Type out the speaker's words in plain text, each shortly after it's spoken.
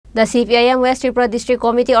The CPIM West Tripura District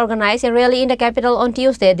Committee organized a rally in the capital on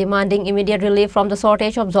Tuesday demanding immediate relief from the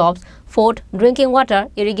shortage of jobs, food, drinking water,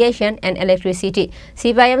 irrigation and electricity.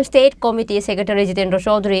 CPIM State Committee Secretary Jitendra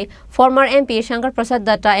Chowdhury, former MP Shankar Prasad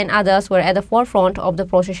Dutta and others were at the forefront of the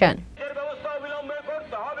procession.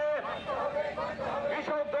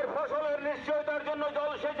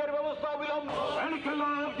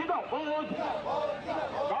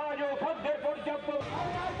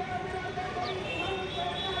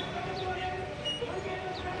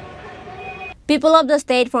 People of the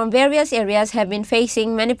state from various areas have been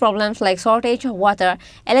facing many problems like shortage of water,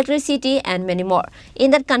 electricity and many more.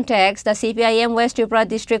 In that context, the CPIM West Tripura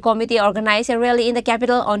District Committee organized a rally in the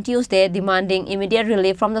capital on Tuesday demanding immediate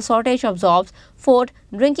relief from the shortage of jobs, food,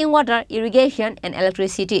 drinking water, irrigation and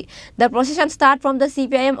electricity. The procession started from the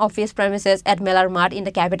CPIM office premises at Melar Mart in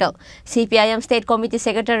the capital. CPIM State Committee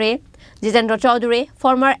Secretary Jitendra Chowdhury,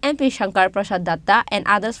 former MP Shankar Prasad Dutta and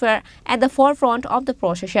others were at the forefront of the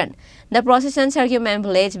procession. The procession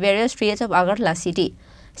circumambulates various streets of Agartala city.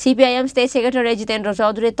 CPIM State Secretary Jitendra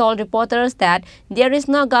Chowdhury told reporters that there is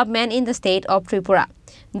no government in the state of Tripura.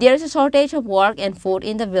 There is a shortage of work and food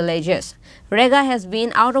in the villages. Rega has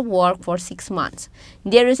been out of work for 6 months.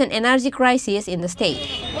 There is an energy crisis in the state.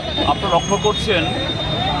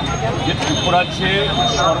 যে ত্রিপুরা যে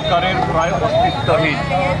সরকারের প্রায় অস্তিত্বহীন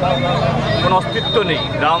কোনো অস্তিত্ব নেই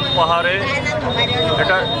গ্রাম পাহাড়ে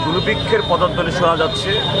এটা দুর্ভিক্ষের পদধ্বনি শোনা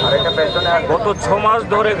যাচ্ছে গত 6 মাস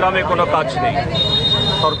ধরে গ্রামে কোনো কাজ নেই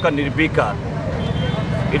সরকার নির্বিকার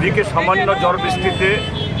এদিকে সামান্য ঝড় বৃষ্টিতে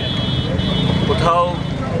কোথাও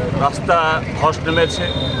রাস্তা ধস নেমেছে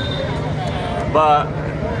বা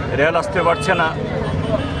রেল আসতে পারছে না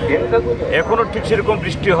এখনো ঠিক সেরকম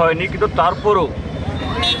বৃষ্টি হয়নি কিন্তু তারপরও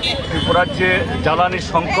ত্রিপুরার যে জ্বালানি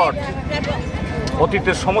সংকট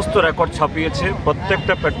অতীতের সমস্ত রেকর্ড ছাপিয়েছে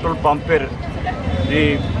প্রত্যেকটা পেট্রোল পাম্পে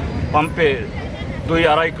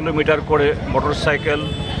 2-2.5 কিলোমিটার করে মোটরসাইকেল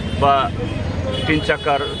বা 3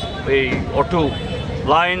 চাকার এই অটো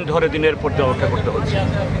লাইন ধরে দিনের পর দিন অপেক্ষা করতে হচ্ছে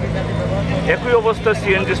একই অবস্থা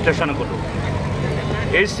সিএনজি স্টেশনগুলো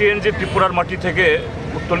এই সিএনজি ত্রিপুরার মাটি থেকে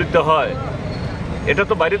উত্তোলিত হয় এটা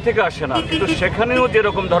তো বাইরে থেকে আসে না কিন্তু সেখানেও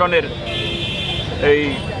যেরকম ধরনের এই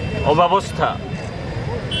অব্যবস্থা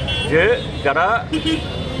যে যারা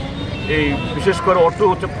এই বিশেষ করে অটো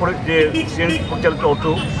যে সিএনজি পরিচালিত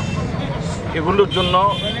অটো এগুলোর জন্য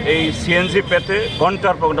এই সিএনজি পেতে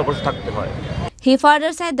ঘন্টার পর ঘন্টা বসে থাকতে হয় He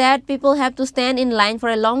further said that people have to stand in line for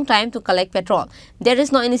a long time to collect petrol. There is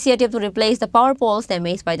no initiative to replace the power poles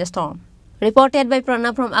damaged by the storm. Reported by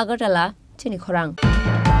Pranav from Agartala, Chinikhorang.